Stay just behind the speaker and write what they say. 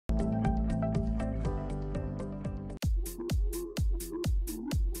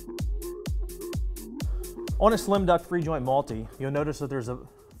On a slim duct free joint multi, you'll notice that there's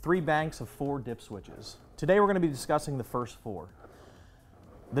 3 banks of 4 dip switches. Today we're going to be discussing the first 4.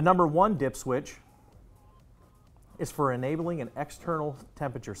 The number 1 dip switch is for enabling an external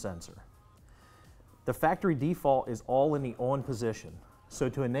temperature sensor. The factory default is all in the on position, so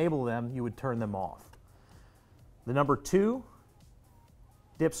to enable them you would turn them off. The number 2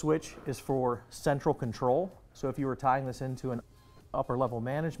 dip switch is for central control, so if you were tying this into an upper level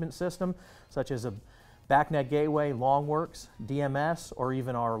management system such as a BACnet gateway, Longworks, DMS, or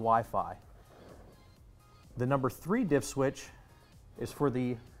even our Wi-Fi. The number 3 dip switch is for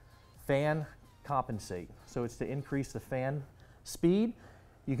the fan compensate. So it's to increase the fan speed.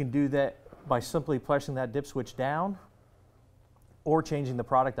 You can do that by simply pressing that dip switch down or changing the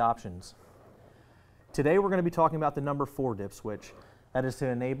product options. Today we're going to be talking about the number 4 dip switch. That is to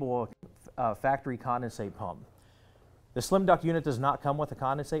enable a factory condensate pump. The slim duct unit does not come with a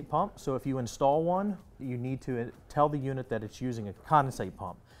condensate pump, so if you install one, you need to tell the unit that it's using a condensate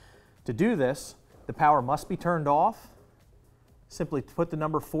pump. To do this, the power must be turned off. Simply put the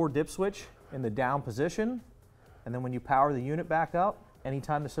number 4 dip switch in the down position, and then when you power the unit back up,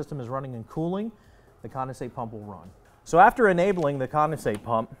 anytime the system is running and cooling, the condensate pump will run. So after enabling the condensate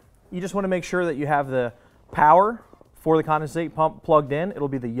pump, you just want to make sure that you have the power for the condensate pump plugged in. It'll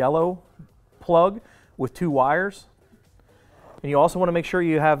be the yellow plug with 2 wires. And you also want to make sure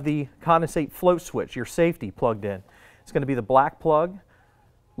you have the condensate float switch, your safety, plugged in. It's going to be the black plug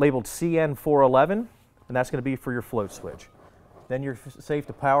labeled CN411, and that's going to be for your float switch. Then you're safe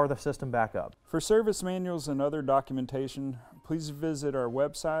to power the system back up. For service manuals and other documentation, please visit our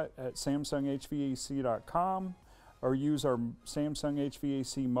website at samsunghvac.com or use our Samsung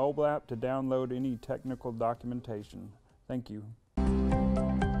HVAC mobile app to download any technical documentation. Thank you.